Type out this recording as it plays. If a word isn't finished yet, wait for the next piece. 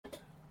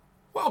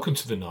Welcome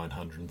to the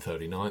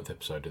 939th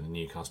episode of the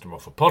New Customer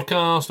Offer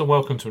podcast, and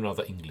welcome to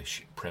another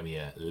English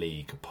Premier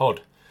League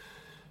pod.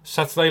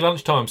 Saturday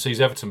lunchtime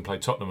sees Everton play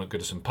Tottenham at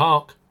Goodison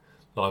Park.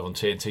 Live on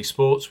TNT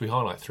Sports, we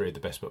highlight three of the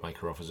best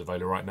bookmaker offers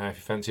available right now. If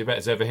you fancy a bet,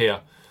 as ever here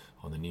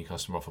on the New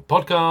Customer Offer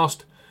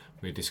podcast,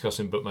 we're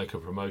discussing bookmaker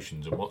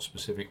promotions and what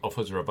specific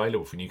offers are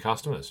available for new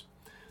customers.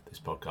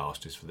 This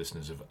podcast is for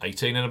listeners of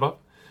 18 and above.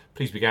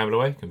 Please be gamble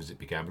away. You can visit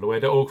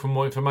begambleaway.org for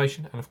more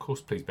information. And of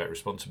course, please bet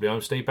responsibly. I'm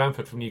Steve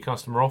Bamford from New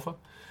Customer Offer.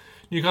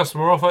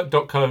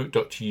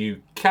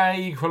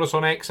 newcustomeroffer.co.uk. Follow us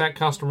on X at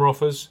Customer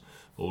Offers.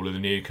 All of the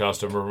new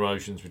customer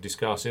promotions we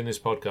discuss in this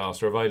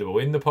podcast are available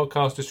in the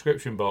podcast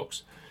description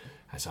box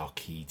as our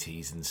key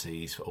T's and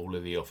C's for all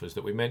of the offers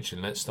that we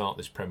mentioned. Let's start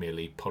this Premier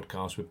League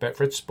podcast with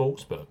Betfred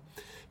Sportsbook.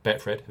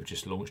 Betfred have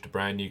just launched a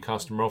brand new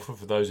customer offer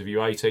for those of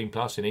you 18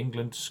 plus in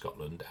England,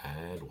 Scotland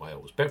and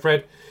Wales.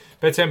 Betfred,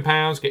 bet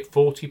 £10, get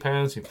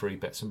 £40 in free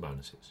bets and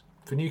bonuses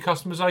for new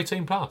customers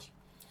 18 plus.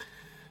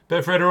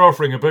 Betfred are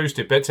offering a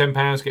boosted bet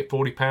 £10, get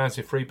 £40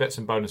 in free bets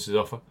and bonuses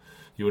offer.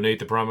 You will need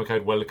the promo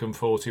code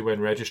WELCOME40 when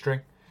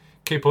registering.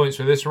 Key points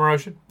for this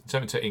promotion: it's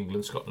open to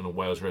England, Scotland and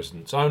Wales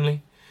residents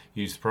only.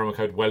 Use the promo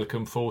code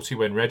WELCOME40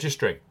 when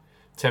registering.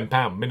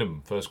 £10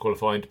 minimum first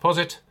qualifying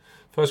deposit.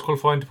 First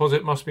qualifying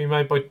deposit must be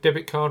made by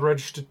debit card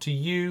registered to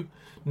you.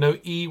 No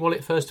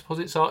e-wallet first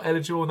deposits are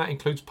eligible, and that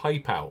includes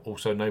PayPal.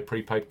 Also, no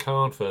prepaid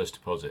card first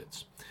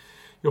deposits.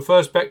 Your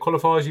first bet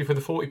qualifies you for the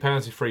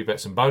 £40 in free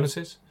bets and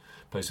bonuses.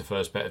 Place a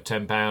first bet of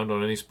 £10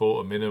 on any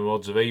sport at minimum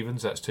odds of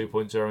evens, that's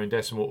 2.0 in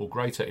decimal or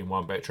greater in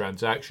one bet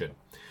transaction.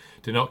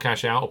 Do not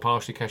cash out or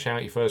partially cash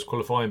out your first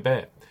qualifying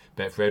bet.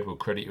 Betfred will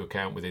credit your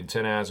account within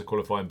 10 hours of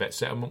qualifying bet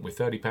settlement with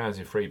 £30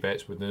 in free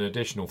bets with an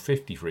additional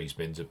 50 free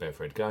spins of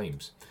Betfred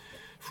games.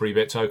 Free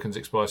bet tokens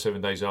expire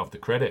 7 days after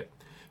credit.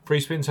 Free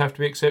spins have to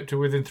be accepted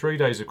within 3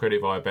 days of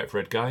credit via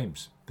Betfred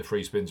games. The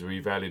free spins are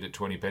revalued at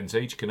 20p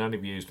each, can only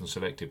be used on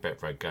selected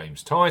Betfred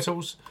games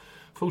titles.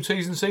 Full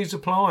T's and C's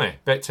apply.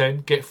 Bet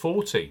 10, get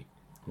 40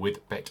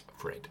 with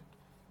Betfred.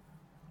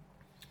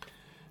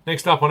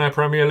 Next up on our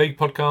Premier League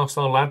podcast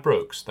are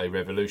Ladbrokes. They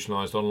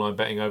revolutionised online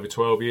betting over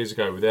 12 years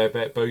ago with their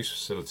Bet Boost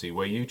facility,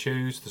 where you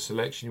choose the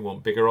selection you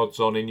want bigger odds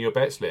on in your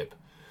bet slip.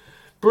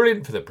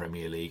 Brilliant for the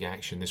Premier League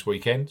action this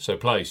weekend, so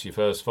place your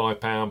first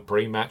 £5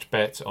 pre-match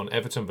bet on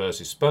Everton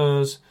versus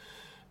Spurs,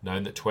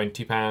 knowing that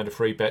 £20 of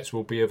free bets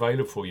will be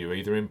available for you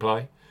either in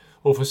play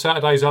or for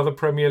Saturday's other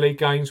Premier League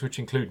games, which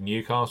include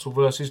Newcastle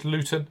versus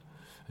Luton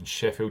and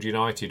Sheffield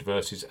United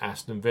versus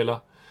Aston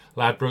Villa.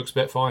 Ladbrokes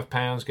bet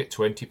 £5, get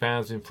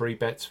 £20 in free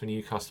bets for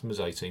new customers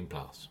 18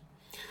 plus.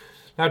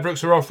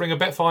 Ladbrokes are offering a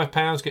bet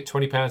 £5, get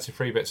 £20 in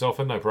free bets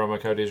offer. No promo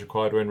code is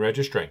required when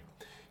registering.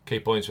 Key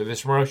points for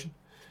this promotion: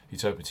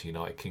 it's open to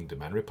United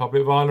Kingdom and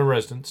Republic of Ireland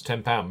residents.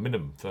 £10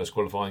 minimum first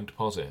qualifying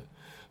deposit.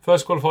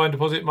 First qualifying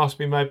deposit must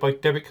be made by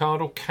debit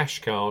card or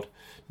cash card.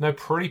 No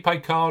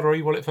prepaid card or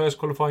e-wallet first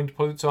qualifying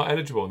deposits are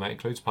eligible, and that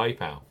includes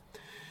PayPal.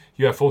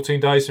 You have 14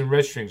 days from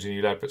registering as a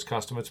new Ladbrokes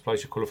customer to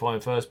place your qualifying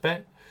first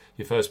bet.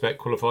 Your first bet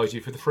qualifies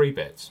you for the free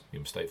bets. You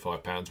must stake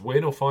 £5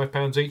 win or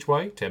 £5 each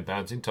way,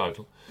 £10 in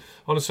total,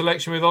 on a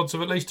selection with odds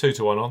of at least 2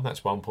 to 1 on,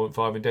 that's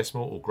 1.5 in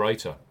decimal or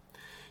greater.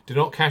 Do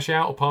not cash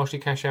out or partially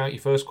cash out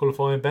your first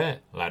qualifying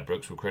bet.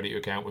 Ladbrokes will credit your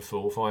account with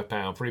full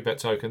 £5 free bet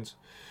tokens.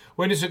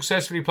 When you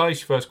successfully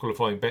place your first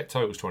qualifying bet,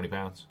 totals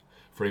 £20.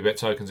 Free bet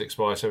tokens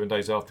expire 7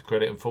 days after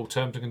credit and full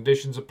terms and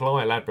conditions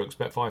apply. Ladbrokes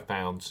bet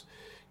 £5,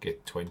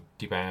 get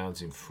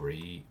 £20 in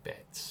free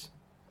bets.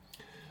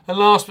 And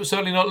last but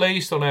certainly not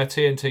least, on our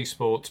TNT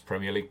Sports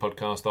Premier League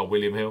podcast are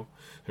William Hill,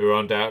 who are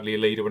undoubtedly a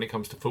leader when it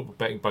comes to football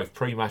betting, both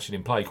pre-match and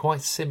in play.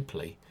 Quite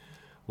simply,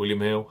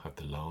 William Hill have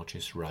the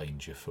largest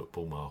range of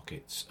football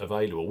markets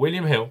available.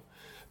 William Hill,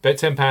 bet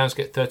 £10,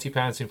 get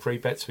 £30 in free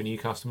bets for new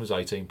customers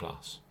 18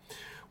 plus.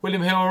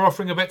 William Hill are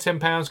offering a bet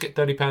 £10, get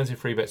 £30 in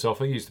free bets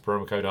offer. Use the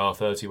promo code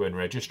R30 when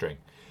registering.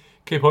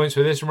 Key points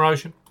for this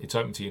promotion: it's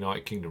open to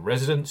United Kingdom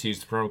residents. Use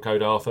the promo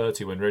code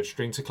R30 when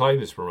registering to claim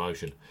this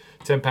promotion.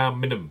 £10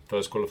 minimum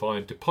first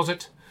qualifying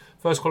deposit.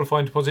 First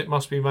qualifying deposit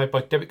must be made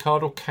by debit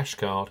card or cash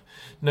card.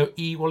 No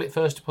e-wallet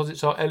first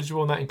deposits are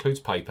eligible, and that includes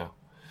PayPal.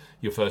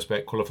 Your first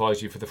bet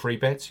qualifies you for the free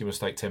bets. You must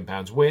stake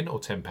 £10 win or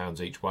 £10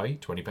 each way,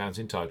 £20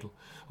 in total,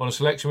 on a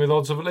selection with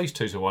odds of at least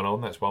 2 to 1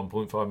 on, that's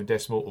 1.5 in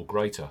decimal or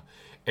greater.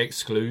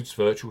 Excludes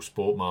virtual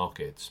sport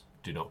markets.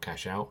 Do not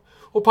cash out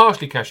or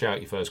partially cash out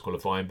your first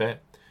qualifying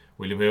bet.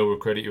 William Hill will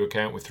credit your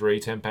account with three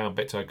 £10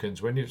 bet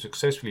tokens when you've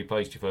successfully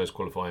placed your first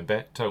qualifying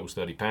bet, totals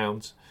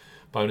 £30.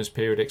 Bonus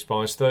period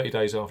expires 30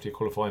 days after your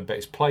qualifying bet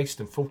is placed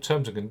and full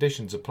terms and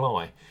conditions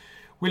apply.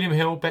 William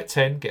Hill, bet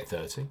 10, get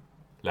 30.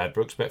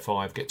 Ladbrokes, bet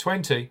 5, get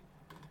 20.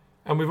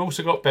 And we've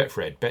also got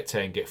Betfred, bet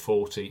 10, get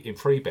 40 in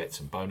free bets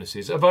and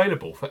bonuses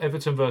available for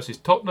Everton versus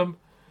Tottenham,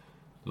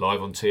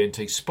 live on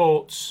TNT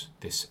Sports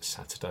this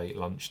Saturday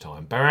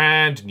lunchtime.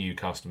 Brand new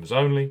customers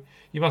only.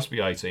 You must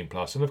be 18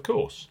 plus, and of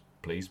course,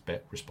 please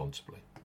bet responsibly.